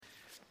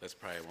Let's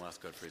pray and we'll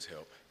ask God for his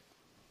help.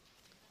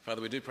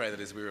 Father, we do pray that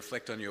as we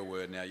reflect on your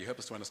word now, you help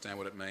us to understand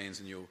what it means,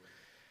 and you'll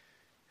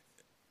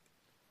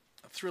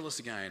thrill us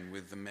again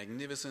with the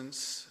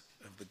magnificence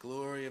of the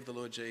glory of the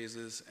Lord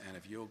Jesus and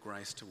of your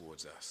grace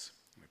towards us.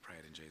 We pray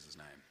it in Jesus'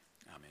 name.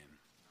 Amen.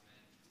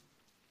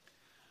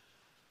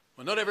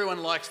 Well, not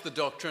everyone likes the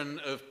doctrine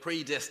of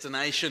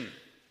predestination.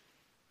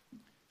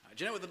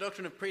 Do you know what the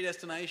doctrine of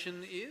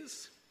predestination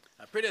is?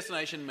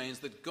 Predestination means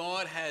that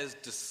God has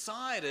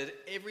decided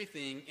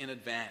everything in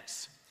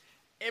advance.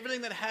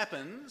 Everything that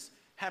happens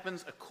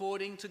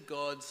according to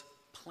God's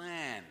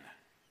plan.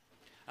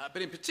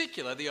 But in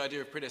particular, the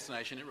idea of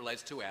predestination, it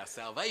relates to our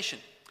salvation.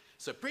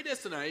 So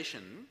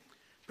predestination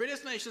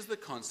is the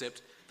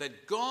concept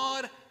that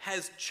God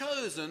has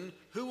chosen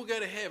who will go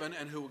to heaven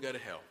and who will go to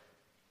hell.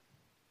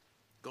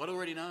 God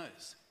already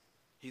knows.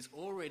 He's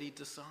already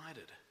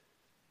decided.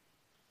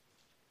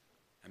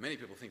 And many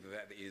people think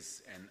that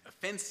is an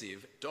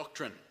offensive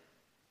doctrine.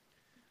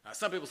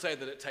 Some people say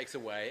that it takes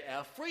away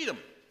our freedom.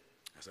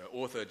 So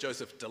author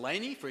Joseph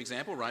Delaney, for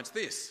example, writes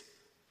this: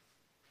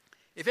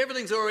 "If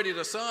everything's already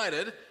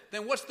decided,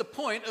 then what's the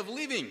point of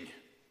living?"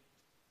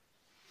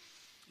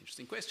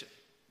 Interesting question.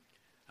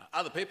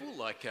 Other people,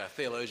 like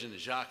theologian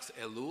Jacques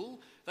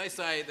Ellul, they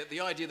say that the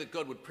idea that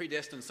God would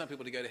predestine some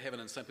people to go to heaven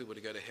and some people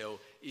to go to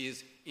hell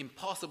is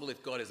impossible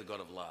if God is a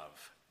God of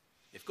love.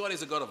 If God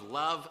is a God of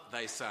love,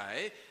 they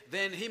say,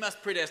 then he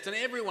must predestine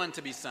everyone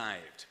to be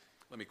saved.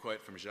 Let me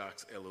quote from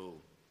Jacques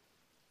Ellul.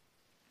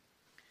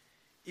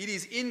 "It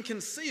is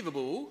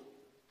inconceivable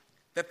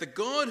that the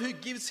God who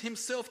gives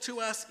himself to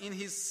us in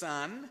his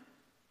Son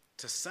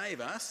to save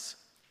us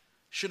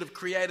should have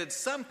created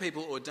some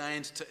people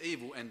ordained to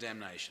evil and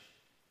damnation.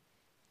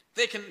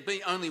 There can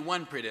be only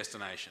one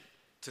predestination,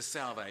 to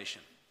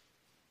salvation.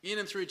 In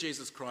and through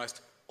Jesus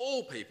Christ,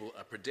 all people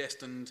are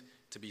predestined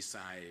to be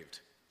saved."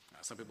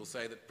 Some people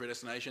say that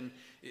predestination,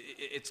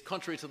 it's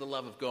contrary to the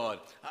love of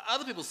God.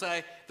 Other people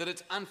say that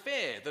it's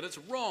unfair, that it's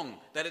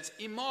wrong, that it's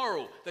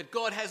immoral, that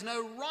God has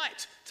no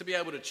right to be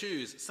able to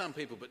choose some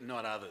people but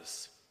not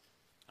others.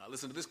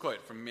 Listen to this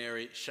quote from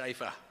Mary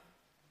Schaefer.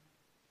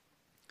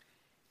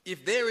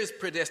 "If there is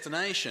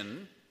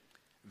predestination,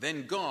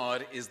 then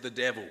God is the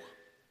devil."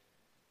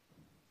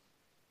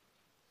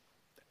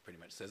 That pretty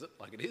much says it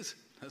like it is,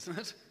 doesn't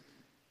it?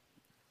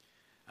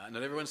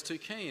 Not everyone's too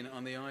keen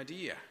on the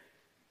idea.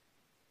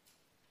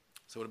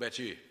 So what about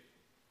you?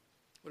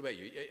 What about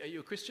you? Are you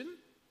a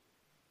Christian?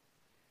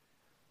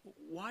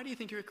 Why do you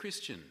think you're a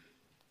Christian?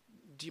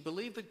 Do you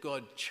believe that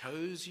God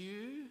chose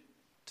you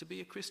to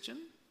be a Christian?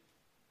 Do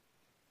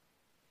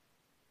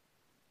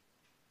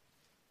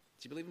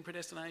you believe in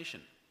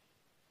predestination?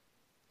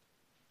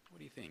 What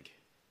do you think?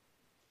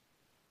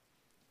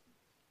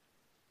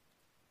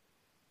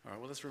 All right,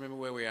 well, let's remember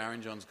where we are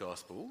in John's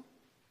Gospel.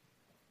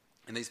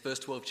 In these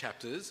first 12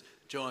 chapters,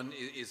 John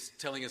is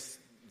telling us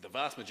the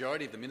vast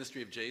majority of the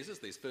ministry of Jesus.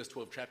 These first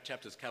 12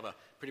 chapters cover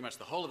pretty much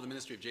the whole of the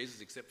ministry of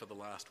Jesus except for the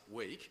last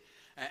week.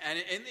 And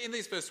in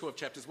these first 12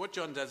 chapters, what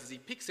John does is he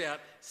picks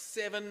out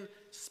 7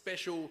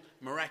 special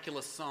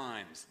miraculous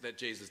signs that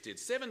Jesus did.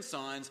 7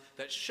 signs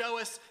that show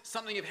us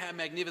something of how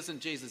magnificent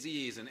Jesus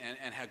is and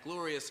how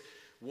glorious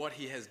what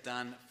he has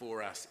done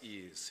for us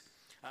is.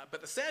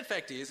 But the sad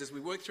fact is, as we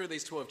work through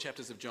these 12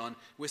 chapters of John,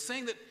 we're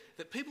seeing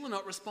that people are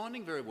not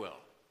responding very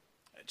well.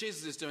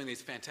 Jesus is doing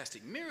these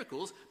fantastic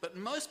miracles, but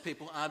most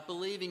people aren't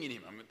believing in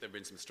him. I mean, there have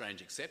been some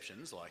strange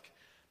exceptions, like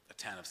the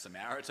town of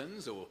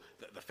Samaritans or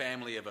the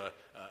family of a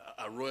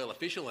royal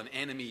official, an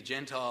enemy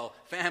Gentile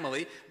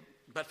family.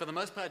 But for the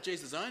most part,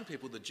 Jesus' own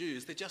people, the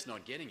Jews, they're just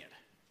not getting it.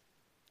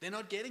 They're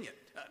not getting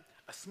it.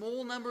 A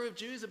small number of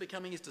Jews are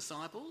becoming his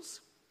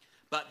disciples,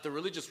 but the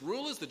religious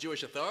rulers, the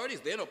Jewish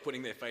authorities, they're not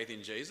putting their faith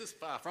in Jesus.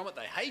 Far from it,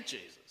 they hate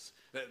Jesus.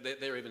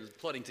 They're even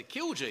plotting to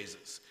kill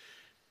Jesus.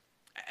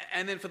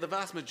 And then for the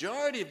vast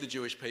majority of the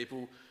Jewish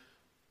people,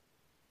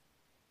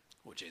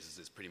 well, Jesus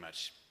is pretty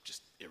much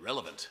just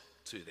irrelevant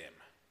to them.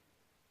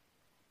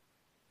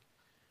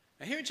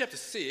 Now here in chapter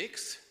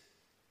 6,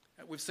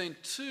 we've seen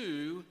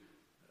 2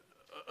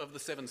 of the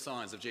 7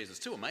 signs of Jesus,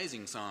 2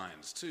 amazing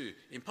signs, 2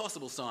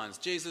 impossible signs.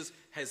 Jesus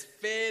has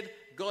fed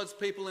God's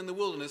people in the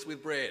wilderness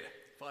with bread,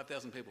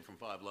 5,000 people from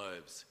 5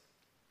 loaves.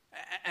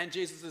 And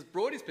Jesus has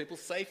brought his people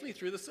safely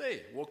through the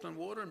sea, walked on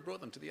water and brought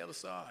them to the other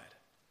side.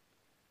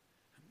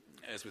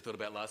 As we thought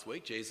about last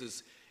week,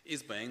 Jesus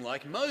is being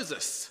like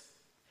Moses.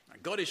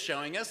 God is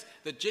showing us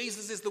that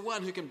Jesus is the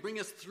one who can bring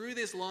us through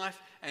this life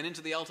and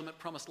into the ultimate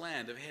promised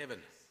land of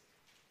heaven.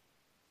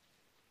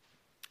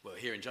 Well,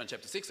 here in John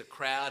chapter 6, a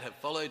crowd have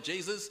followed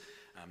Jesus.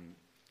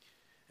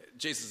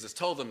 Jesus has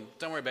told them,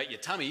 don't worry about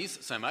your tummies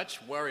so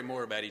much, worry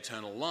more about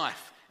eternal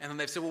life. And then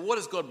they've said, well, what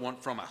does God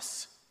want from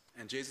us?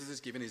 And Jesus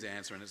has given his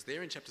answer, and it's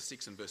there in chapter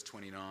 6 and verse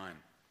 29.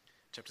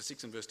 Chapter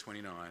 6 and verse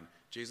 29,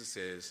 Jesus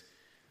says,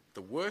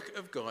 "The work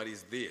of God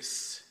is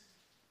this,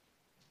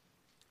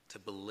 to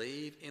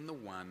believe in the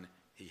one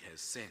he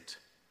has sent."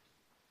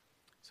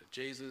 So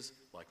Jesus,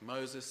 like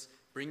Moses,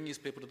 bringing his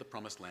people to the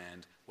promised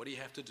land, what do you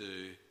have to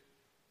do?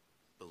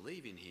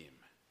 Believe in him.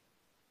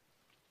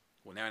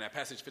 Well, now in our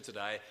passage for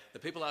today, the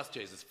people ask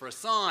Jesus for a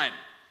sign.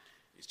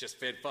 He's just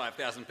fed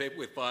 5,000 people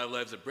with 5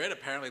 loaves of bread.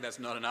 Apparently that's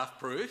not enough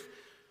proof.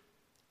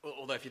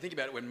 Although if you think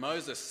about it, when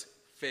Moses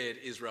fed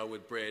Israel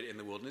with bread in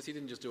the wilderness, he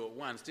didn't just do it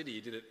once, did he?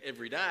 He did it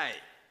every day.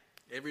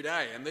 Every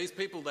day. And these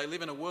people, they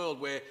live in a world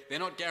where they're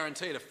not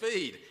guaranteed a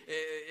feed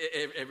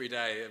every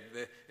day.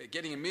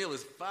 Getting a meal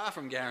is far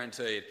from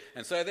guaranteed.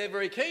 And so they're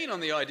very keen on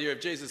the idea of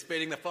Jesus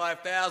feeding the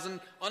 5,000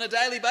 on a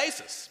daily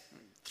basis.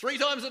 3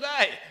 times a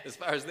day, as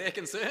far as they're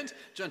concerned.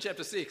 John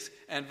chapter 6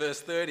 and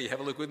verse 30. Have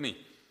a look with me.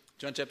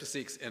 John chapter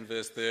 6 and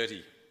verse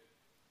 30.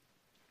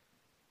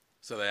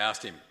 So they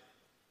asked him,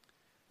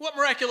 "What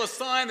miraculous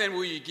sign then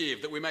will you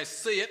give that we may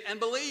see it and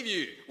believe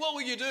you? What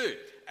will you do?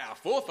 Our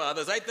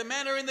forefathers ate the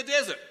manna in the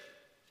desert.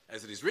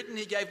 As it is written,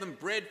 he gave them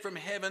bread from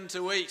heaven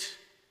to eat."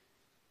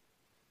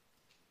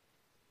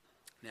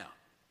 Now,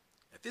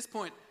 at this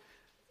point,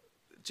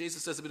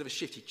 Jesus does a bit of a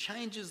shift. He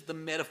changes the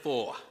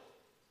metaphor.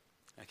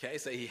 Okay,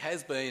 so he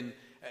has been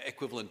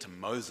equivalent to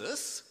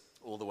Moses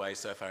all the way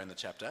so far in the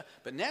chapter,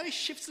 but now he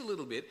shifts a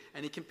little bit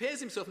and he compares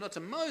himself not to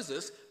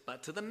Moses,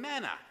 but to the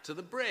manna, to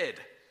the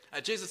bread.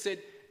 Jesus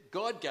said,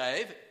 God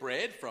gave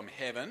bread from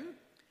heaven,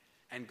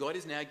 and God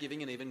is now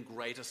giving an even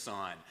greater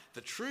sign.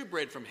 The true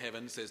bread from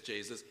heaven, says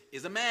Jesus,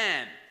 is a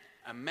man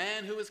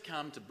who has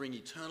come to bring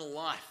eternal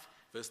life.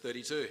 Verse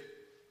 32.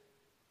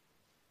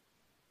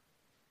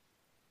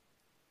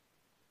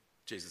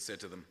 Jesus said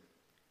to them,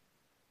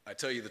 "I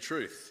tell you the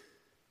truth.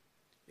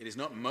 It is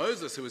not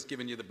Moses who has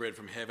given you the bread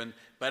from heaven,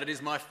 but it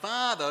is my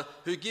Father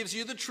who gives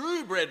you the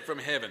true bread from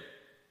heaven.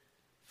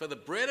 For the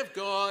bread of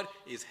God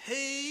is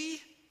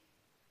he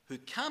who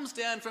comes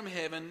down from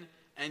heaven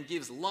and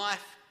gives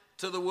life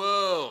to the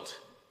world."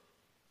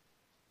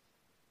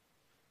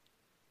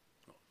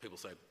 Well, people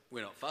say,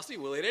 "We're not fussy,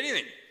 we'll eat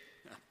anything.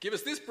 Give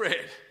us this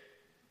bread."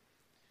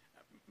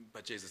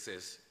 But Jesus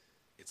says,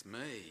 "It's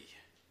me.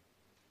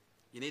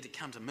 You need to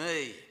come to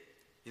me.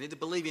 You need to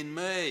believe in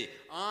me.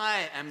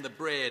 I am the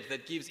bread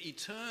that gives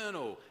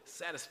eternal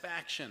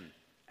satisfaction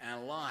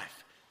and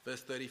life."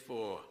 Verse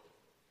 34.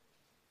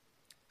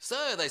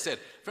 "So," they said,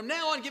 "from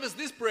now on give us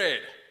this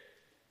bread."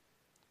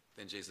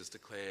 Then Jesus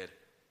declared,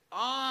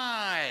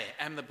 "I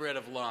am the bread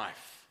of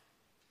life.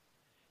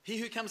 He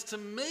who comes to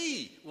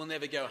me will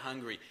never go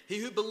hungry. He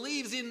who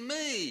believes in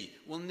me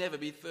will never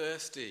be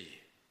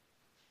thirsty."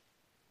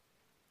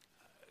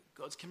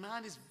 God's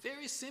command is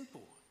very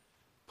simple.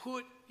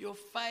 Put your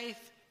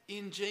faith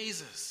in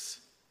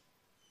Jesus.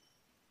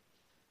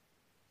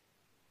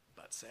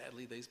 But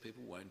sadly, these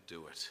people won't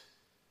do it.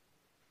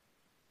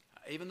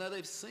 Even though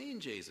they've seen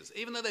Jesus,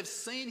 even though they've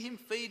seen him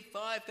feed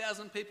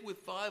 5,000 people with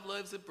 5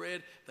 loaves of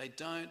bread, they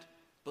don't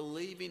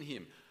believe in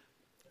him.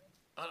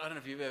 I don't know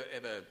if you've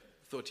ever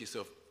thought to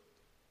yourself,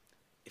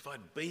 if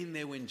I'd been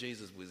there when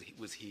Jesus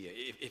was here,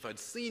 if I'd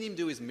seen him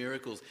do his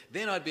miracles,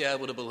 then I'd be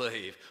able to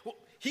believe. Well,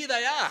 here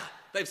they are.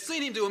 They've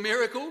seen him do a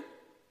miracle,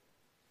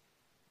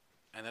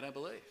 and they don't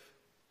believe.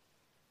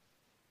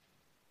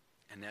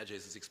 And now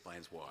Jesus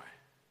explains why.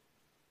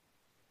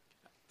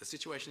 The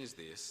situation is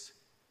this: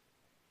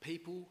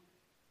 people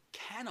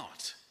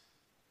cannot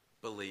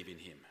believe in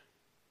him.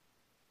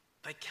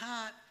 They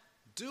can't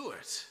do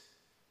it.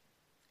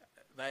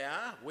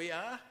 We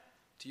are,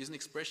 to use an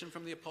expression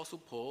from the Apostle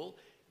Paul,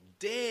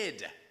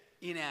 dead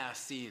in our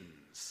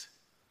sins.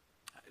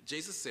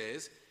 Jesus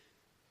says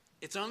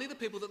it's only the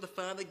people that the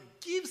Father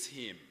gives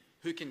him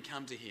who can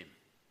come to him.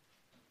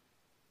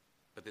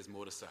 But there's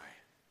more to say.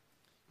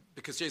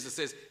 Because Jesus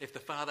says if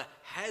the Father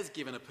has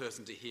given a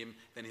person to him,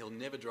 then he'll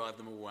never drive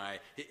them away.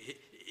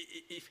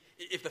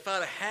 If the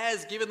Father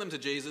has given them to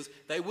Jesus,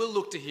 they will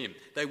look to him.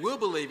 They will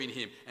believe in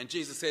him. And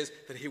Jesus says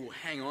that he will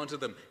hang on to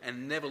them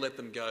and never let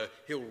them go.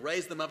 He'll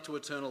raise them up to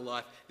eternal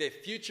life. Their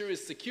future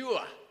is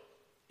secure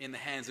in the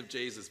hands of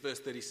Jesus. Verse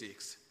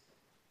 36.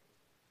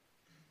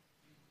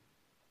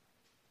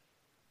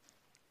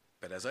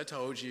 "But as I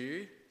told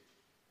you,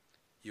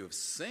 you have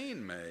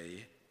seen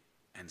me,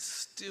 and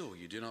still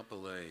you do not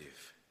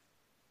believe.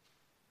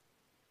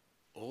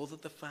 All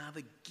that the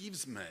Father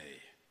gives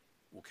me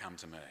will come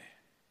to me.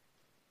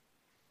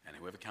 And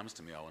whoever comes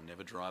to me I will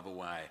never drive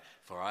away.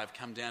 For I have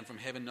come down from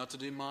heaven not to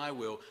do my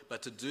will,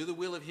 but to do the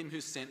will of him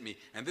who sent me.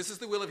 And this is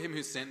the will of him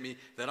who sent me,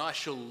 that I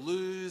shall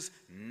lose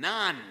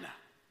none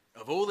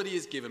of all that he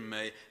has given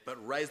me,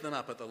 but raise them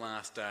up at the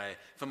last day.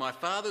 For my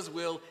Father's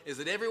will is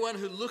that everyone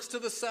who looks to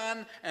the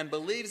Son and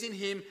believes in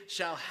him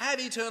shall have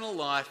eternal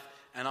life,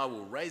 and I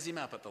will raise him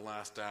up at the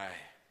last day."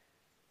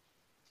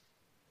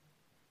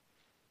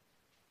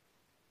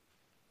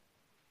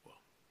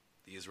 Well,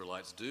 the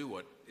Israelites do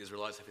what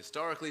Israelites have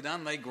historically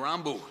done. They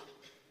grumble.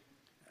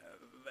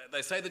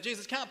 They say that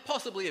Jesus can't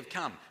possibly have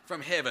come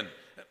from heaven.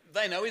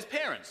 They know his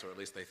parents, or at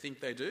least they think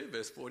they do.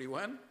 Verse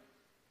 41.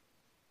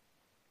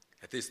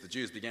 At this, the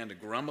Jews began to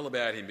grumble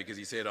about him because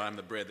he said, "I am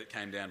the bread that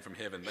came down from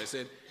heaven." They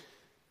said,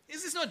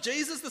 "Is this not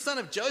Jesus, the son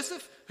of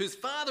Joseph, whose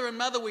father and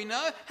mother we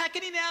know? How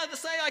can he now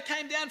say, 'I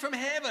came down from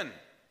heaven'?"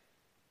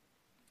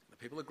 The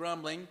people are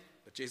grumbling,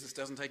 but Jesus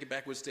doesn't take a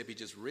backward step. He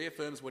just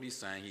reaffirms what he's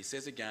saying. He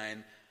says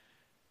again,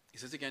 He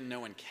says again, no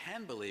one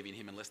can believe in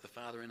him unless the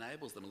Father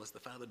enables them, unless the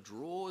Father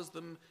draws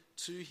them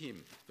to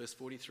him. Verse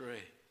 43.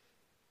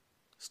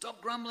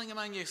 Stop grumbling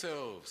among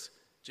yourselves,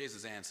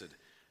 Jesus answered.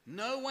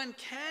 No one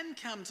can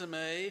come to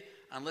me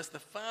unless the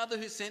Father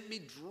who sent me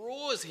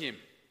draws him,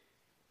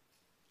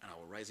 and I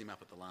will raise him up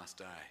at the last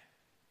day.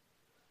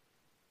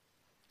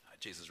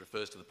 Jesus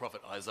refers to the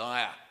prophet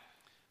Isaiah.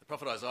 The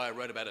prophet Isaiah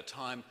wrote about a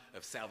time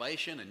of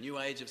salvation, a new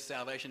age of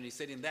salvation. And he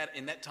said in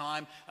that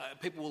time,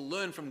 people will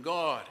learn from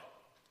God.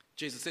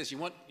 Jesus says, you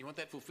want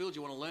that fulfilled?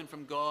 You want to learn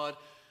from God?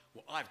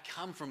 Well, I've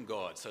come from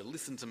God, so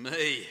listen to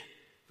me.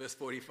 Verse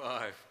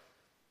 45.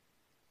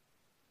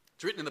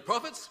 It's written in the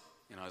prophets,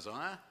 in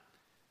Isaiah,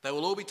 they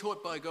will all be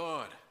taught by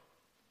God.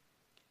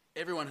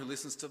 Everyone who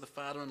listens to the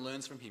Father and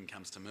learns from him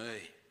comes to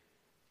me.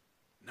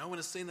 No one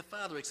has seen the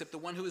Father except the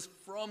one who is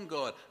from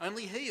God.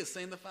 Only he has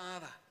seen the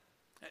Father.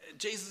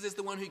 Jesus is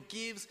the one who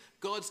gives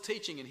God's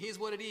teaching, and here's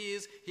what it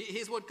is.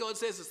 Here's what God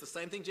says. It's the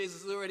same thing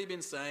Jesus has already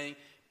been saying.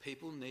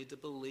 People need to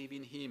believe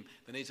in him.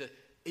 They need to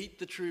eat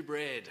the true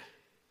bread.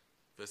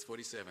 Verse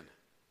 47.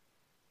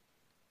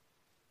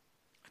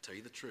 I tell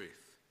you the truth.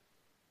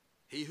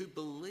 He who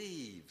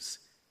believes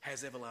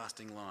has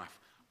everlasting life.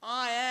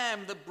 I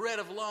am the bread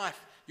of life.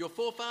 Your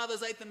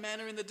forefathers ate the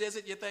manna in the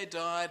desert, yet they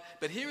died.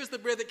 But here is the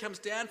bread that comes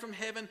down from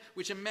heaven,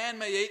 which a man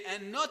may eat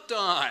and not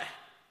die.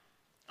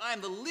 I am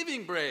the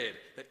living bread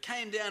that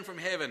came down from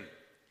heaven.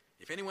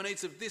 If anyone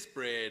eats of this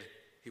bread,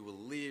 he will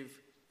live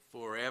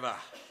forever.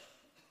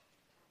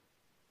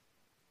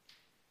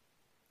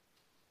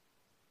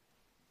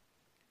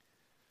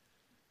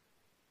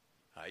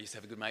 I used to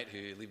have a good mate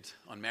who lived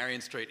on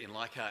Marion Street in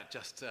Leichhardt,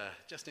 just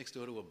next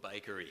door to a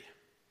bakery.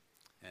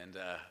 And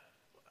I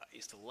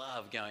used to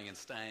love going and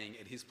staying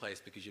at his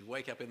place because you'd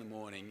wake up in the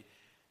morning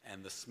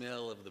and the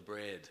smell of the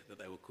bread that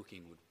they were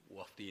cooking would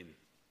waft in.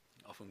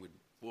 Often we'd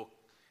walk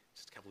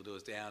just a couple of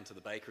doors down to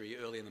the bakery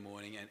early in the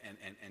morning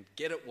and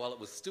get it while it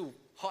was still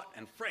hot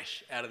and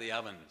fresh out of the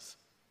ovens.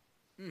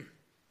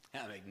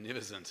 How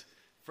magnificent.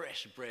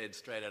 Fresh bread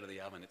straight out of the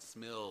oven. It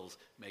smells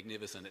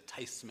magnificent. It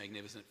tastes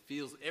magnificent. It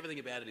feels, everything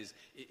about it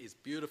is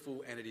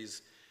beautiful, and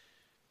it's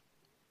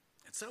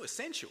so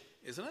essential,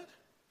 isn't it?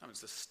 I mean,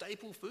 it's a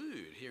staple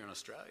food here in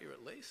Australia,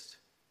 at least.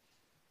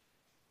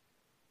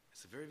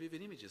 It's a very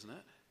vivid image, isn't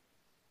it?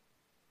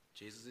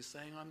 Jesus is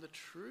saying, I'm the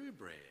true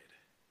bread.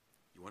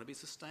 You want to be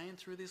sustained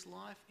through this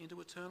life into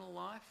eternal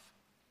life?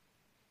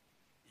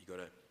 You've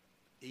got to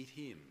eat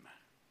him.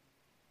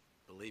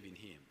 Believe in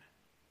him.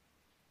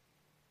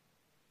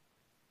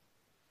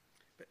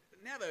 But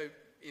now, though,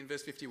 in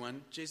verse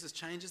 51, Jesus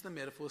changes the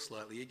metaphor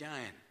slightly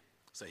again.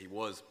 So he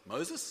was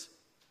Moses,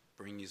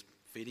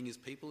 feeding his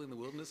people in the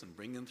wilderness and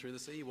bringing them through the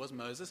sea. He was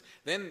Moses.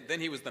 Then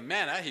he was the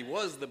manna. He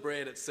was the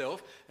bread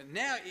itself. And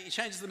now he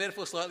changes the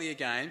metaphor slightly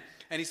again,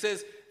 and he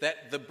says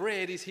that the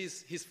bread is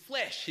his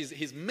flesh,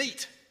 his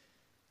meat,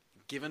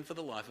 given for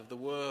the life of the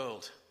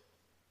world.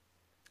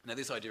 Now,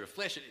 this idea of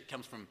flesh, it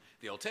comes from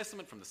the Old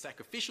Testament, from the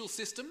sacrificial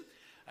system.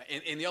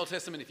 In the Old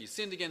Testament, if you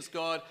sinned against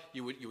God,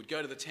 you would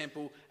go to the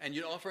temple and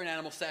you'd offer an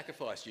animal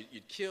sacrifice.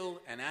 You'd kill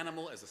an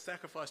animal as a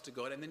sacrifice to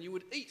God, and then you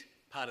would eat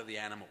part of the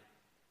animal.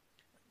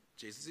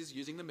 Jesus is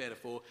using the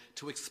metaphor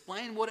to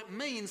explain what it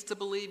means to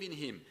believe in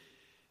him.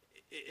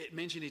 It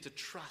means you need to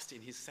trust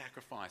in his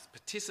sacrifice,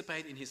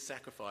 participate in his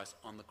sacrifice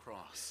on the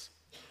cross.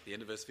 The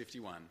end of verse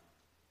 51.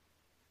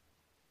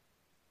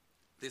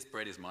 This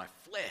bread is my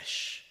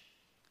flesh,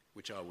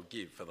 which I will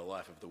give for the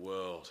life of the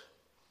world.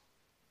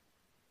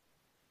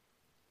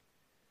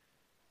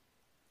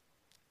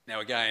 Now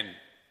again,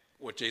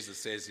 what Jesus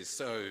says is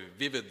so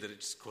vivid that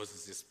it just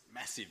causes this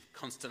massive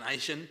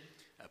consternation.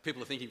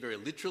 People are thinking very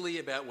literally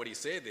about what he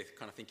said. They're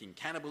kind of thinking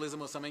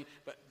cannibalism or something.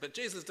 But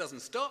Jesus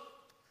doesn't stop.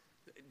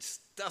 It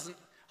just doesn't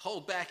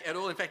hold back at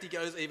all. In fact, he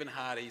goes even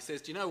harder. He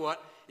says, do you know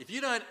what? If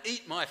you don't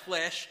eat my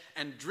flesh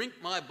and drink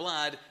my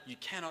blood, you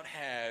cannot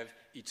have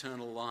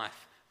eternal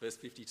life. Verse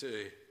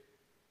 52.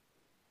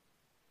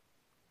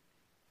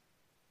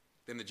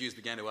 Then the Jews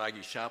began to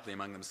argue sharply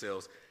among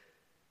themselves.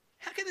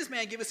 How can this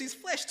man give us his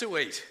flesh to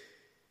eat?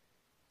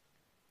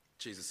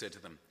 Jesus said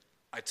to them,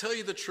 I tell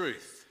you the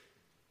truth.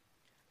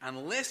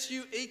 Unless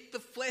you eat the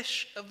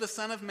flesh of the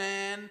Son of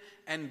Man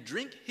and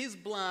drink his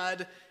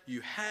blood,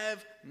 you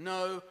have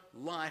no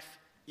life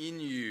in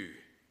you.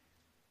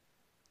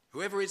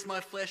 Whoever eats my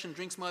flesh and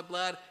drinks my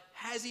blood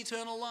has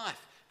eternal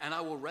life, and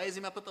I will raise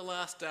him up at the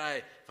last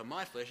day. For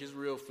my flesh is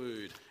real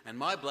food, and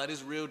my blood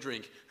is real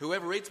drink.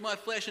 Whoever eats my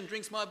flesh and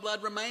drinks my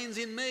blood remains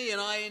in me,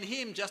 and I in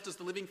him, just as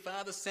the living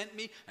Father sent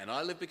me, and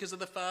I live because of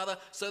the Father,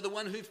 so the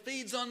one who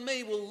feeds on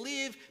me will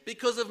live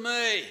because of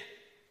me.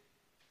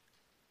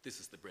 This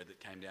is the bread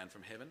that came down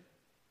from heaven.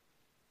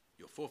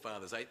 Your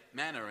forefathers ate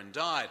manna and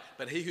died,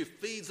 but he who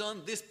feeds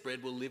on this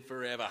bread will live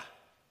forever.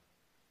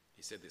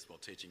 He said this while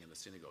teaching in the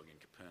synagogue in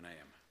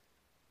Capernaum.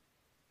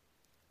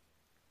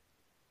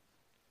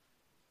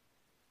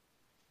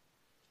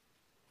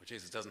 Well,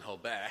 Jesus doesn't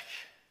hold back,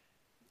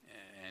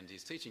 and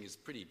his teaching is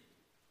pretty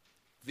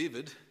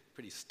vivid,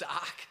 pretty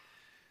stark,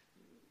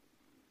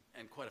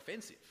 and quite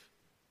offensive.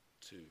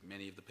 to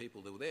many of the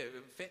people that were there,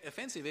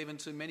 offensive even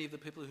to many of the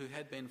people who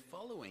had been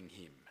following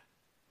him.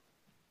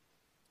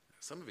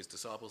 Some of his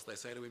disciples, they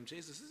say to him,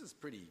 Jesus, this is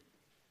pretty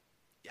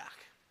yuck.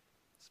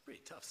 It's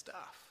pretty tough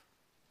stuff.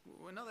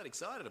 We're not that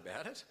excited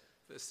about it.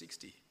 Verse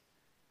 60.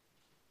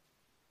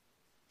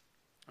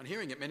 On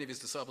hearing it, many of his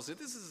disciples said,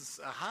 this is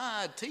a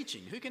hard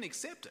teaching. Who can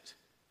accept it?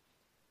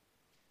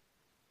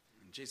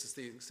 And Jesus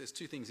says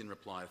two things in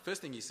reply. The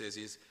first thing he says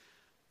is,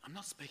 I'm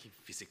not speaking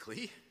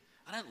physically.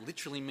 I don't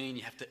literally mean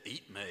you have to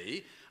eat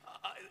me.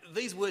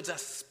 These words are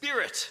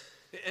spirit.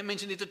 It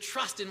means you need to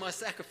trust in my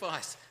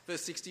sacrifice.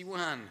 Verse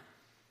 61.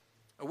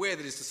 Aware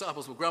that his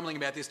disciples were grumbling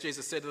about this,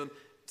 Jesus said to them,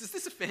 does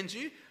this offend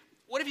you?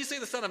 What if you see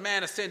the Son of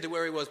Man ascend to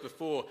where he was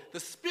before? The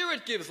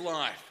Spirit gives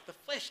life. The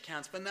flesh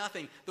counts for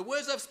nothing. The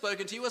words I've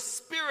spoken to you are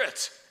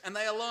spirit, and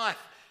they are life.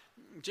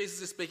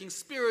 Jesus is speaking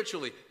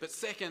spiritually. But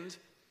second,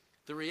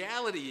 the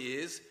reality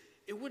is,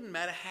 it wouldn't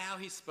matter how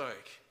he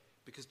spoke,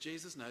 because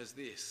Jesus knows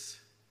this.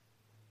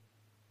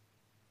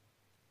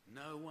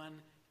 No one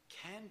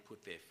can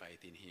put their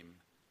faith in him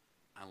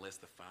unless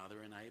the Father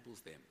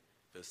enables them.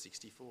 Verse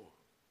 64.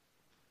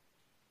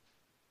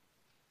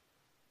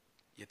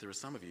 Yet there are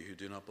some of you who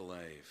do not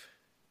believe.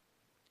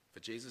 For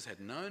Jesus had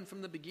known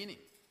from the beginning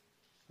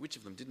which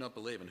of them did not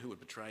believe and who would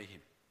betray him.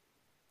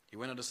 He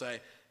went on to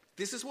say,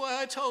 this is why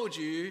I told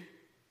you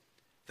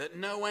that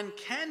no one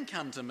can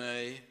come to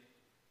me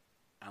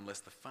unless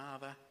the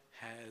Father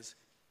has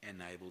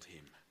enabled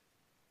him.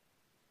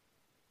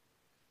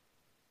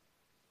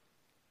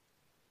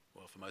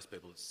 Well, for most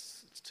people,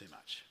 it's too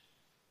much.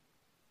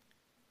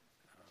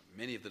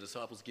 Many of the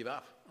disciples give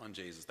up on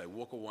Jesus. They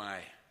walk away.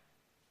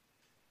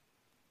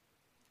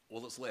 All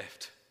that's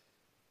left,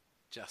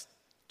 just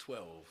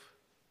 12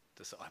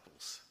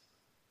 disciples.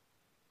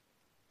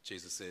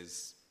 Jesus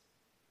says,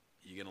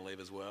 you going to leave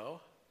as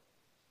well?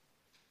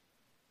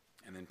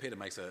 And then Peter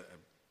makes a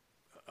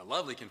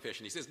lovely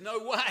confession. He says, no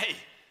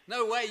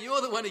way,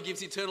 you're the one who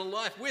gives eternal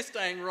life. We're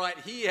staying right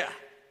here.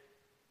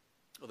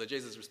 Although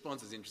Jesus'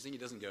 response is interesting. He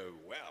doesn't go,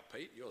 wow,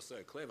 Pete, you're so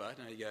clever.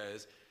 No, he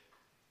goes,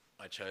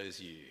 I chose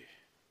you.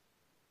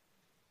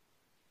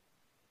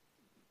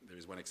 There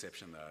is one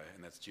exception, though,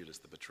 and that's Judas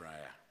the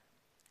betrayer.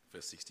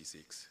 Verse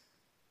 66.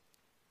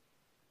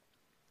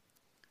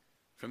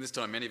 From this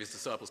time, many of his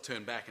disciples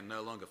turned back and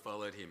no longer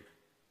followed him.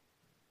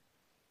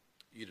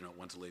 You do not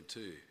want to leave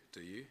too,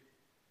 do you?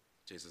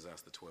 Jesus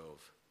asked the 12.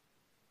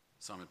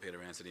 Simon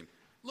Peter answered him,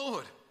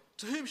 Lord,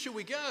 to whom shall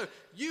we go?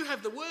 You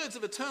have the words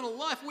of eternal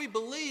life. We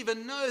believe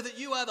and know that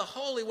you are the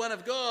Holy One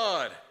of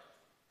God.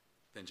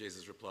 Then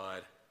Jesus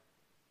replied,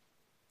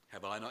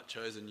 have I not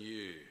chosen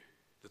you,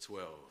 the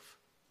 12?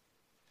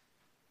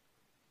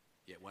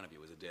 Yet one of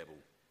you is a devil.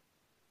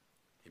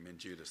 He meant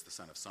Judas, the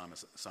son of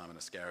Simon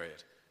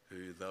Iscariot,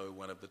 who, though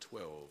one of the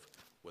 12,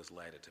 was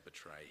later to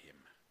betray him.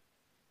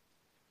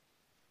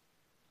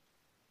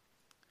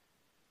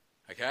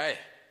 Okay.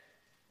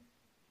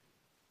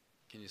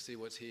 Can you see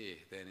what's here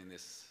then in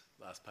this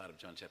last part of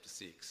John chapter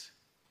 6?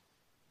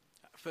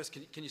 First,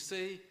 can you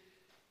see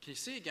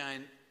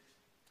again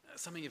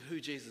something of who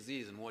Jesus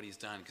is and what he's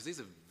done? Because these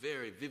are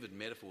very vivid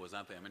metaphors,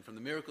 aren't they? I mean, from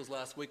the miracles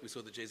last week, we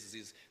saw that Jesus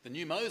is the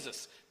new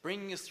Moses,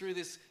 bringing us through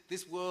this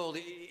world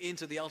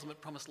into the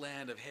ultimate promised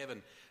land of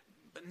heaven.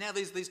 But now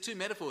these two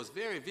metaphors,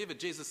 very vivid.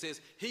 Jesus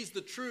says he's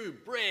the true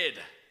bread.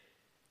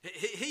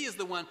 He is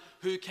the one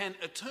who can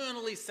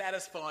eternally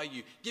satisfy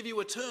you, give you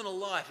eternal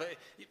life.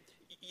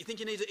 You think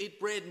you need to eat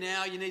bread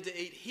now, you need to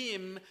eat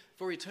him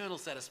for eternal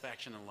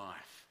satisfaction and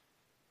life.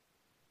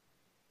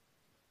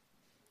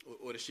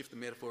 Or to shift the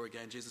metaphor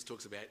again, Jesus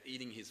talks about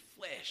eating his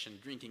flesh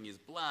and drinking his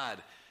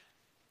blood.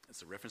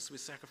 It's a reference to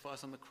his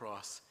sacrifice on the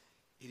cross.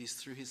 It is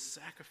through his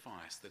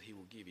sacrifice that he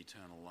will give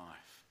eternal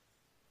life.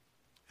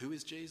 Who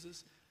is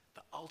Jesus?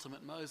 The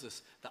ultimate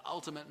Moses, the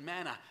ultimate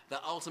manna,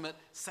 the ultimate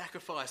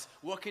sacrifice.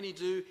 What can he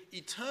do?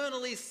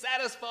 Eternally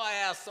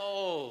satisfy our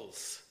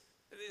souls.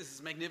 This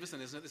is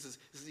magnificent, isn't it? This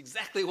is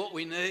exactly what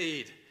we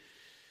need.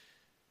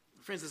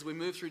 Friends, as we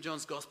move through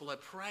John's Gospel, I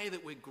pray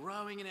that we're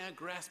growing in our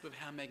grasp of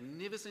how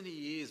magnificent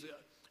he is.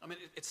 I mean,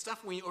 it's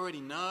stuff we already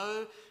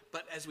know,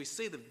 but as we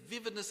see the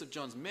vividness of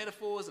John's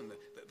metaphors and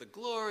the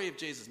glory of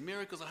Jesus'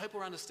 miracles, I hope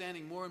we're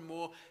understanding more and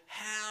more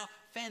how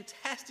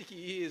fantastic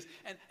he is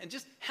and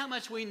just how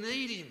much we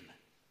need him.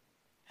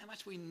 How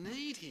much we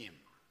need him.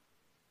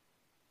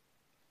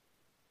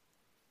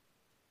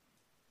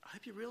 I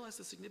hope you realise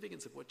the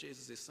significance of what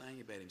Jesus is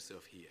saying about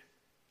himself here.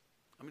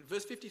 I mean,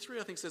 verse 53,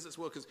 I think, says as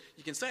well, because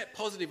you can say it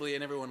positively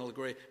and everyone will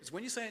agree. It's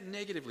when you say it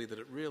negatively that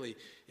it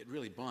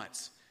really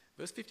bites.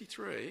 Verse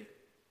 53,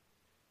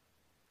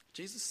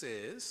 Jesus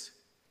says,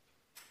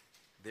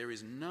 there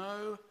is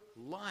no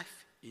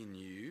life in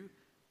you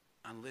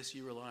unless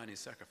you rely on his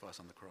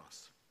sacrifice on the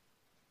cross.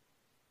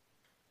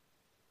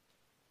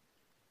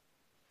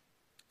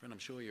 Friend, I'm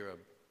sure you're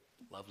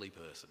a lovely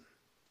person.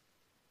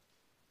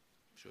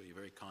 I'm sure you're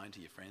very kind to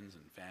your friends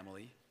and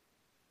family.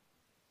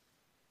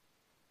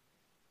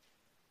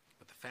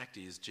 But the fact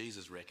is,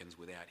 Jesus reckons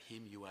without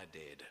him you are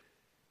dead.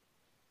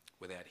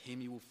 Without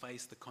him you will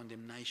face the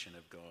condemnation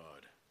of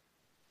God.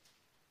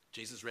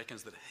 Jesus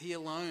reckons that he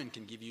alone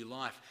can give you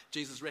life.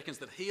 Jesus reckons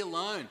that he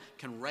alone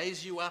can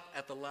raise you up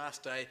at the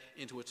last day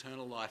into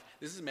eternal life.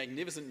 This is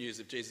magnificent news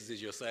if Jesus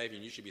is your Saviour,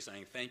 and you should be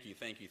saying, thank you,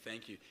 thank you,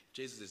 thank you. If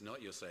Jesus is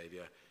not your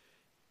Saviour,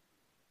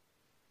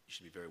 you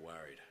should be very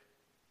worried.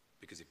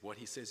 Because if what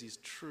he says is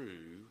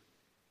true,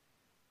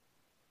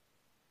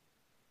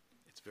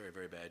 it's very,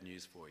 very bad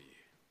news for you.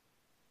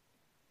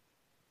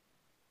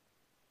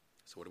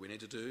 So what do we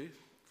need to do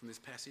from this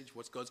passage?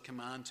 What's God's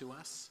command to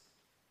us?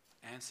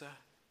 Answer: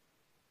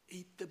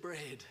 eat the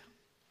bread,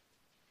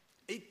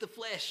 eat the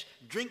flesh,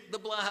 drink the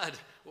blood.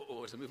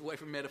 Or to move away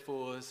from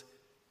metaphors,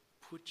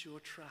 put your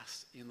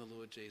trust in the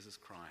Lord Jesus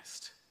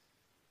Christ.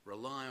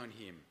 Rely on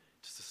him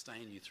to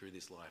sustain you through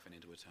this life and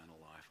into eternal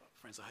life.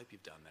 Friends, I hope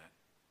you've done that.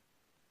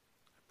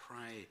 I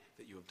pray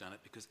that you have done it,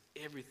 because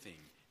everything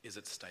is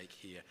at stake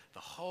here. The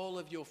whole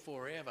of your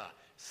forever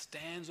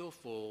stands or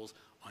falls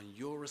on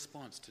your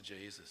response to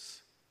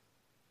Jesus.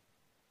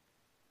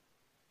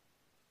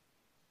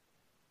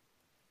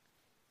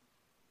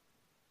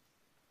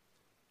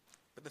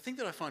 But the thing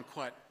that I find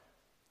quite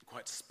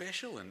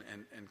special and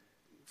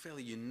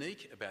fairly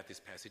unique about this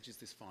passage is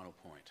this final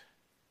point.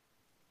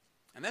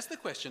 And that's the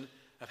question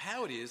of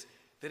how it is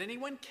that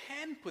anyone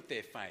can put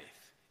their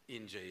faith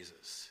in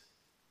Jesus.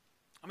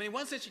 I mean, in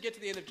one sense, you get to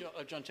the end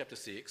of John chapter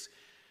 6,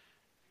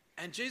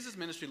 and Jesus'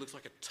 ministry looks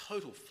like a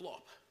total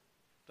flop,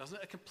 doesn't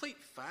it? A complete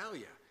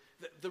failure.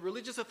 The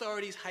religious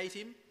authorities hate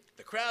him.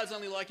 The crowds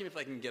only like him if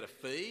they can get a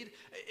feed.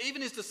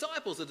 Even his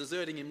disciples are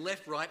deserting him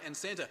left, right and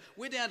centre.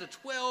 We're down to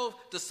 12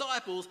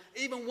 disciples.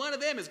 Even one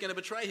of them is going to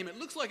betray him. It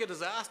looks like a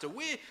disaster.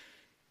 We're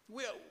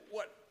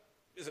what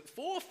is it,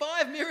 4 or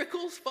 5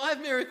 miracles?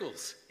 5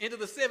 miracles into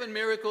the 7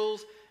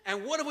 miracles.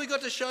 And what have we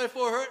got to show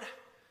for it?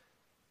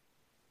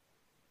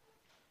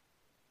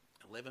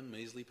 11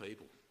 measly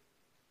people.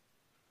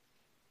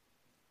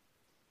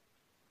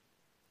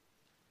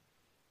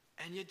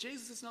 And yet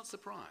Jesus is not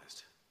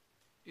surprised,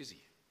 is he?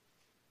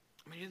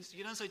 I mean,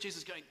 you don't see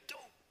Jesus going, "Oh,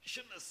 you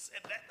shouldn't have said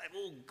that, they've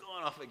all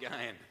gone off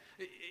again."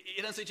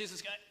 You don't see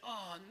Jesus going,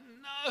 "Oh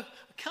no,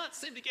 I can't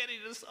seem to get any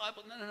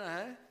disciples."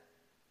 No.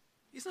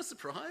 He's not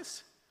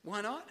surprised.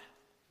 Why not?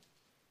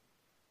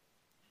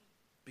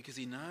 Because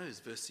he knows,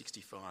 verse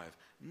 65,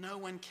 no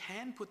one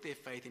can put their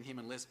faith in him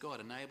unless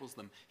God enables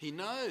them. He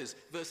knows,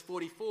 verse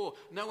 44,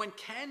 no one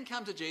can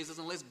come to Jesus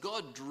unless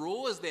God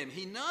draws them.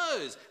 He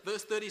knows,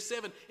 verse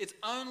 37, it's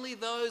only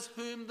those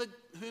whom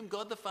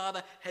God the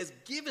Father has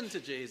given to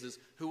Jesus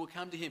who will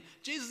come to him.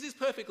 Jesus is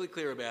perfectly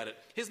clear about it.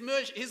 His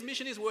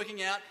mission is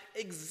working out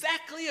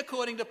exactly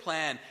according to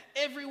plan.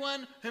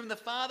 Everyone whom the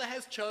Father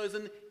has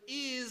chosen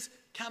is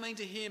coming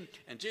to him.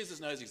 And Jesus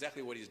knows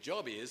exactly what his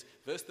job is.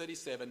 Verse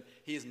 37,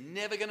 he is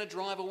never going to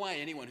drive away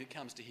anyone who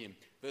comes to him.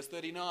 Verse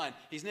 39,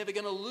 he's never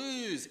going to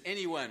lose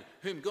anyone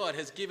whom God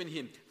has given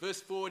him. Verse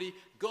 40,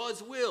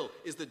 God's will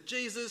is that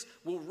Jesus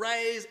will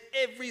raise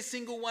every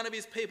single one of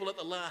his people at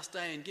the last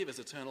day and give us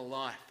eternal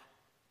life.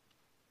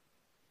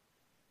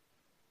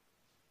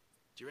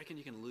 Do you reckon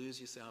you can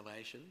lose your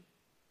salvation?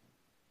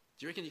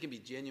 Do you reckon you can be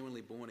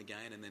genuinely born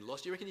again and then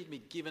lost? Do you reckon you can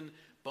be given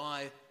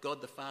by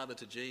God the Father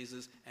to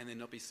Jesus and then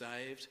not be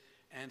saved?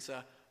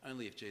 Answer,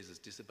 only if Jesus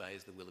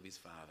disobeys the will of his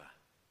Father.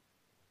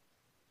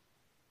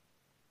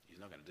 He's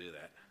not going to do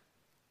that.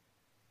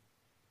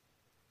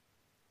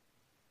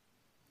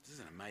 This is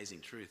an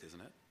amazing truth,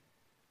 isn't it?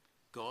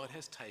 God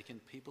has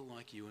taken people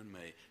like you and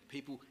me,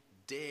 people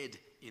dead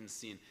in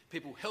sin,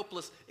 people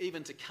helpless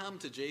even to come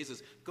to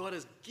Jesus. God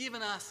has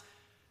given us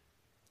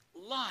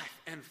life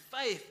and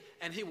faith,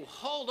 and he will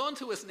hold on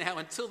to us now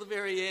until the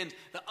very end.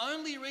 The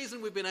only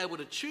reason we've been able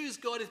to choose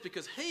God is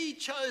because he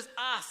chose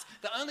us.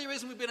 The only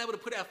reason we've been able to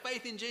put our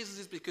faith in Jesus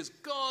is because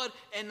God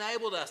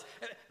enabled us.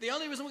 The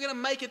only reason we're going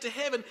to make it to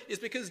heaven is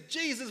because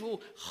Jesus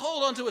will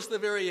hold on to us to the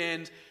very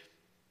end.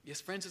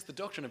 Yes, friends, it's the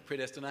doctrine of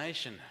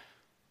predestination.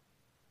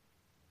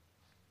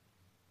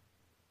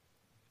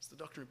 It's the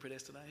doctrine of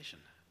predestination.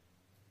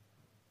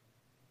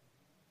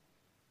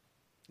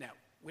 Now,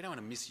 we don't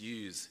want to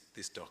misuse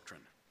this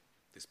doctrine,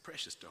 this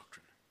precious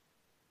doctrine.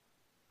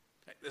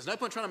 There's no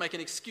point trying to make an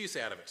excuse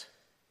out of it.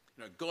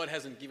 You know, God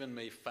hasn't given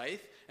me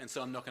faith, and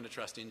so I'm not going to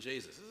trust in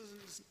Jesus.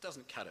 This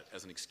doesn't cut it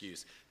as an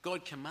excuse.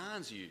 God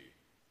commands you.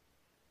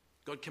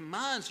 God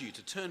commands you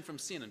to turn from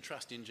sin and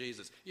trust in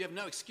Jesus. You have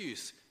no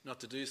excuse not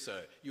to do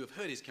so. You have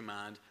heard his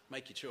command.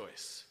 Make your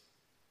choice.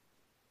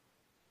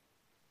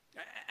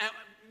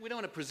 We don't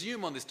want to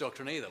presume on this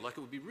doctrine either. Like,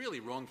 it would be really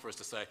wrong for us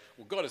to say,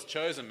 well, God has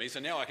chosen me, so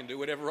now I can do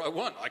whatever I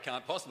want. I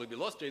can't possibly be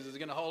lost. Jesus is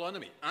going to hold on to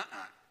me.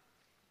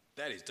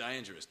 That is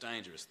dangerous,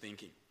 dangerous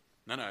thinking.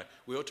 No.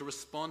 We ought to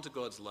respond to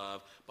God's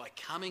love by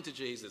coming to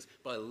Jesus,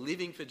 by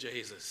living for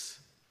Jesus.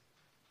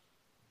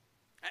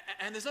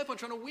 And there's no point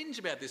trying to whinge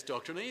about this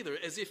doctrine either,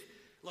 as if,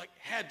 like,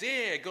 how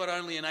dare God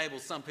only enable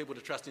some people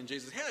to trust in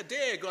Jesus? How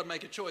dare God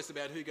make a choice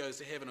about who goes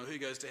to heaven or who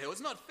goes to hell?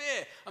 It's not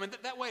fair. I mean,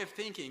 that way of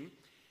thinking,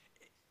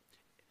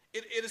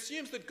 it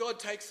assumes that God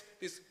takes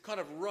this kind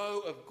of row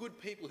of good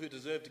people who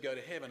deserve to go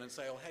to heaven and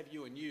say, I'll have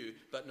you and you,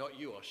 but not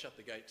you. I'll shut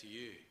the gate to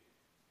you.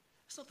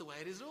 That's not the way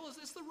it is at all.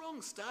 It's the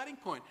wrong starting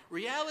point.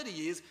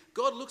 Reality is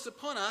God looks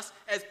upon us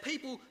as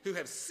people who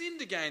have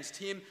sinned against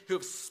him, who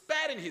have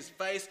spat in his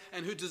face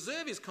and who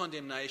deserve his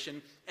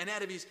condemnation, and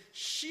out of his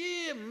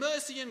sheer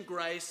mercy and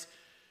grace,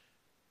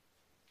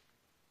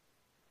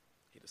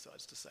 he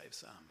decides to save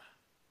some.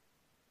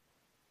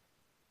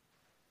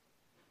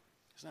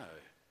 There's no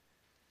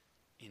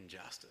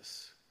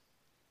injustice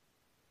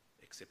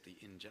except the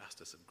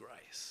injustice of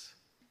grace,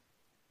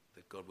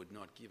 that God would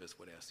not give us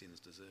what our sins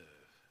deserve.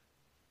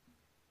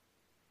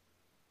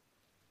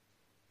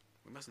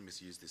 We mustn't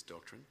misuse this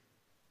doctrine.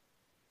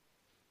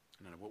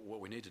 No,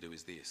 what we need to do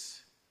is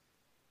this.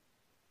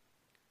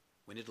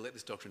 We need to let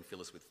this doctrine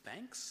fill us with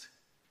thanks,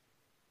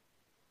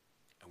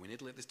 and we need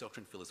to let this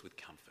doctrine fill us with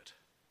comfort.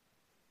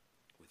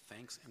 With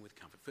thanks and with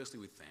comfort. Firstly,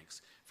 with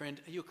thanks. Friend,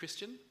 are you a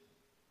Christian?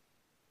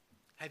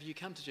 Have you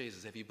come to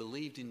Jesus? Have you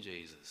believed in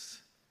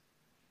Jesus?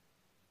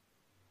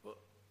 Well,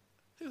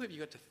 who have you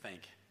got to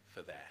thank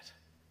for that?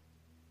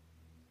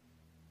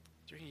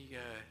 Do you reckon you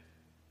go,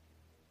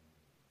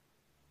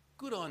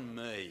 good on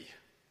me.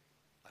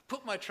 I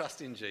put my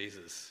trust in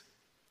Jesus.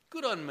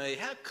 Good on me.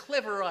 How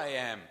clever I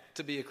am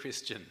to be a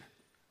Christian.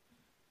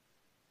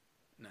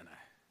 No,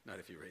 not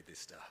if you read this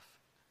stuff.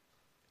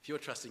 If you're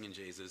trusting in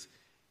Jesus,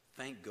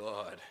 thank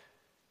God.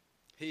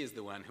 He is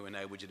the one who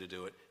enabled you to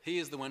do it. He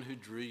is the one who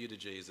drew you to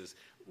Jesus.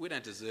 We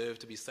don't deserve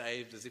to be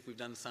saved as if we've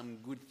done some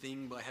good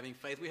thing by having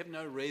faith. We have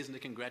no reason to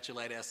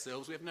congratulate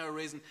ourselves. We have no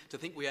reason to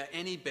think we are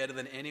any better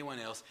than anyone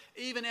else.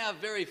 Even our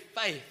very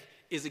faith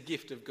is a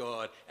gift of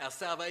God. Our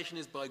salvation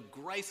is by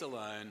grace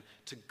alone.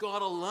 To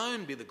God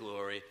alone be the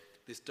glory.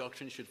 This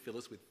doctrine should fill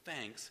us with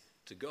thanks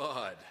to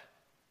God.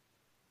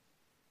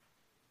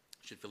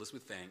 It should fill us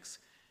with thanks,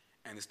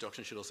 and this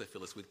doctrine should also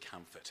fill us with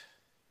comfort.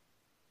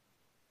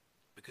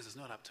 Because it's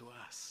not up to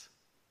us.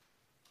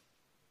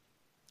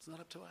 It's not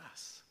up to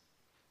us.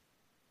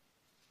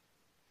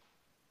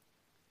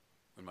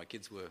 When my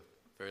kids were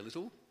very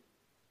little,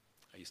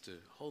 I used to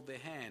hold their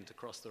hand to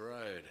cross the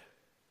road.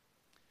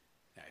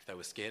 Now, if they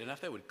were scared enough,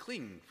 they would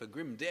cling for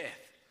grim death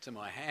to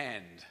my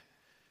hand.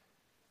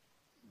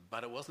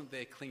 But it wasn't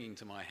their clinging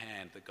to my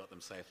hand that got them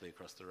safely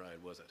across the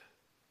road, was it?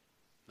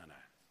 No.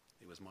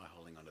 It was my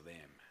holding on to them.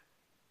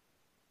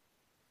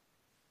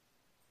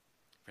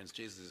 Friends,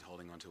 Jesus is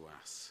holding on to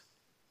us.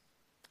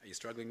 Are you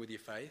struggling with your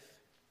faith?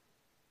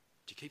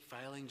 Do you keep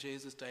failing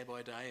Jesus day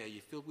by day? Are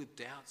you filled with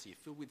doubts? Are you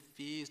filled with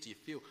fears? Do you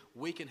feel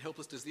weak and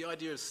helpless? Does the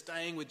idea of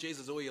staying with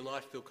Jesus all your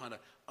life feel kind of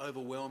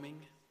overwhelming?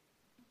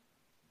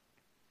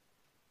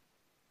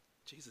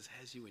 Jesus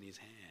has you in his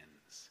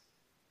hands,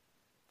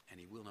 and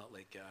he will not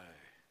let go.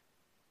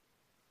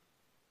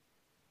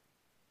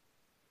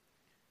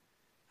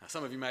 Now,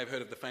 some of you may have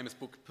heard of the famous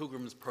book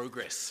Pilgrim's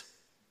Progress.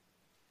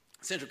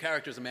 The central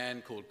character is a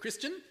man called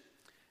Christian.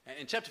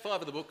 In chapter 5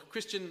 of the book,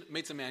 Christian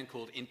meets a man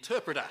called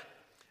Interpreter.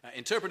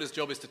 Interpreter's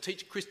job is to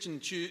teach Christian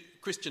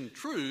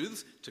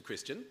truths to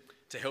Christian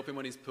to help him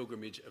on his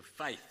pilgrimage of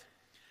faith.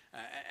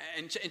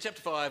 In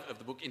chapter 5 of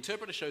the book,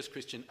 Interpreter shows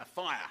Christian a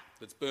fire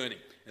that's burning.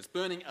 It's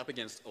burning up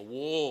against a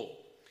wall.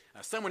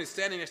 Someone is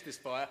standing next to this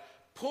fire,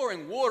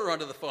 pouring water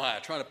onto the fire,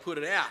 trying to put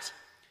it out.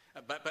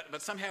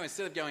 But somehow,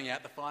 instead of going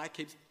out, the fire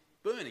keeps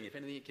burning. If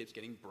anything, it keeps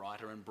getting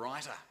brighter and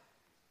brighter.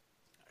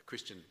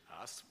 Christian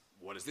asks,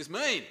 what does this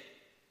mean?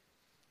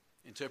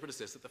 Interpreter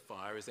says that the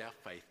fire is our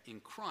faith in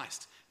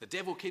Christ. The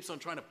devil keeps on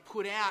trying to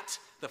put out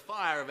the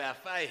fire of our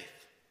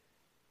faith.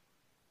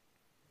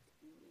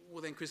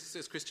 Well, then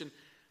says Christian,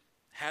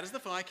 how does the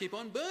fire keep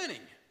on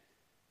burning?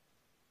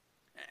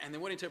 And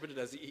then what Interpreter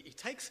does, he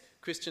takes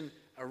Christian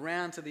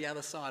around to the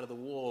other side of the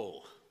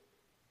wall.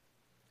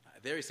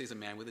 There he sees a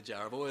man with a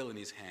jar of oil in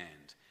his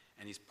hand,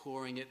 and he's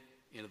pouring it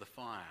into the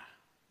fire.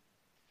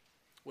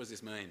 What does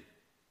this mean?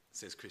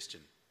 Says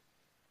Christian.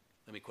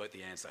 Let me quote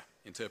the answer.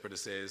 Interpreter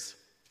says,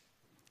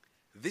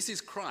 this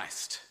is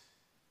Christ,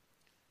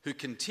 who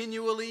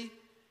continually,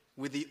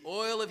 with the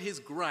oil of his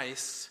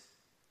grace,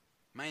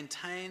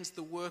 maintains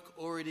the work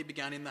already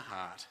begun in the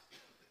heart,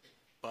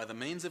 by the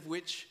means of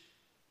which,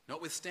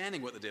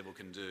 notwithstanding what the devil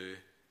can do,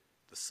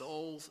 the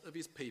souls of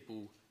his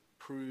people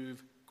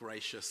prove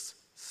gracious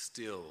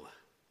still.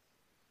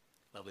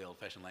 Lovely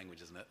old-fashioned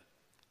language, isn't it?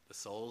 The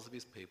souls of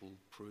his people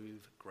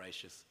prove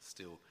gracious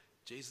still.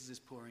 Jesus is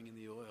pouring in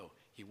the oil.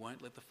 He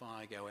won't let the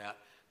fire go out.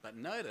 But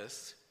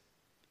notice,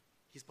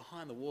 he's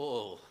behind the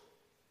wall.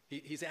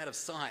 He's out of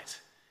sight.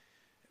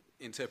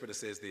 Interpreter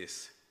says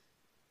this,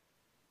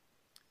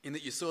 in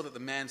that you saw that the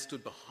man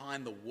stood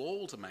behind the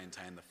wall to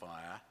maintain the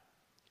fire,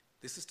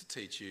 this is to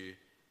teach you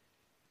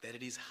that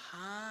it is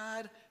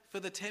hard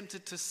for the tempter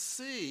to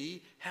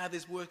see how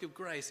this work of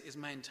grace is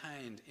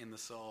maintained in the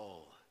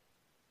soul.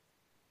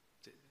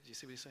 Do you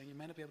see what he's saying? You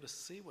may not be able to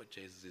see what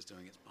Jesus is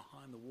doing. It's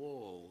behind the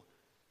wall,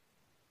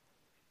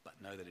 but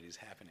know that it is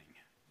happening.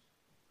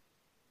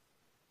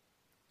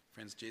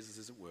 Friends, Jesus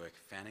is at work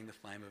fanning the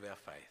flame of our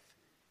faith.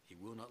 He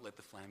will not let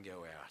the flame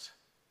go out,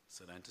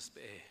 so don't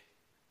despair.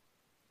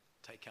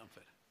 Take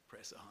comfort.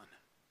 Press on.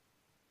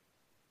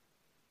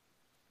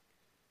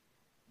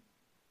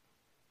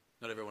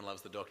 Not everyone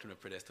loves the doctrine of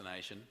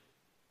predestination,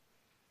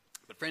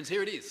 But friends,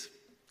 here it is,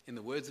 in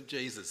the words of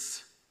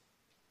Jesus.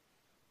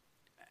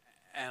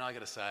 And I got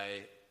to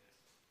say,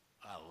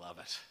 I love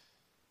it.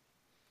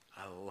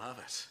 I love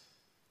it.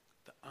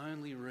 The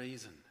only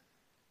reason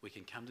we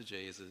can come to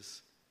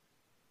Jesus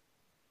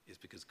is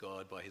because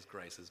God, by his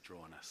grace, has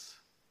drawn us.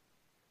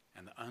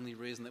 And the only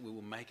reason that we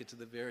will make it to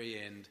the very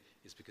end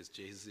is because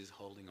Jesus is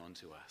holding on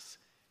to us.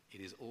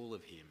 It is all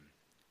of him,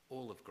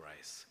 all of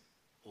grace,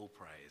 all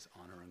praise,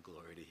 honour and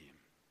glory to him.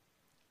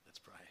 Let's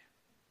pray.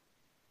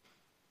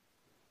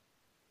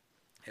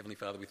 Heavenly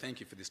Father, we thank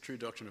you for this true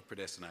doctrine of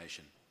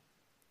predestination.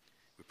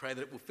 We pray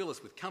that it will fill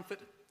us with comfort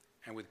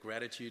and with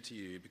gratitude to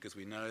you, because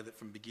we know that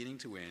from beginning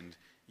to end,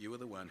 you are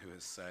the one who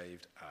has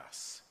saved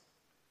us.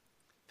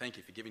 Thank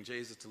you for giving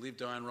Jesus to live,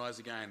 die and rise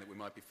again, that we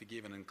might be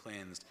forgiven and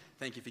cleansed.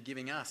 Thank you for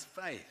giving us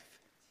faith.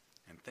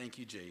 And thank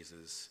you,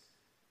 Jesus,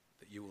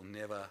 that you will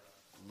never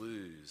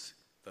lose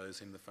those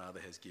whom the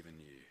Father has given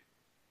you,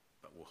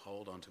 but will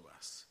hold on to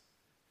us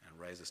and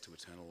raise us to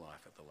eternal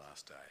life at the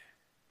last day.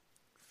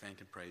 Thank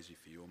and praise you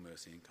for your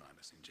mercy and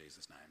kindness in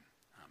Jesus' name.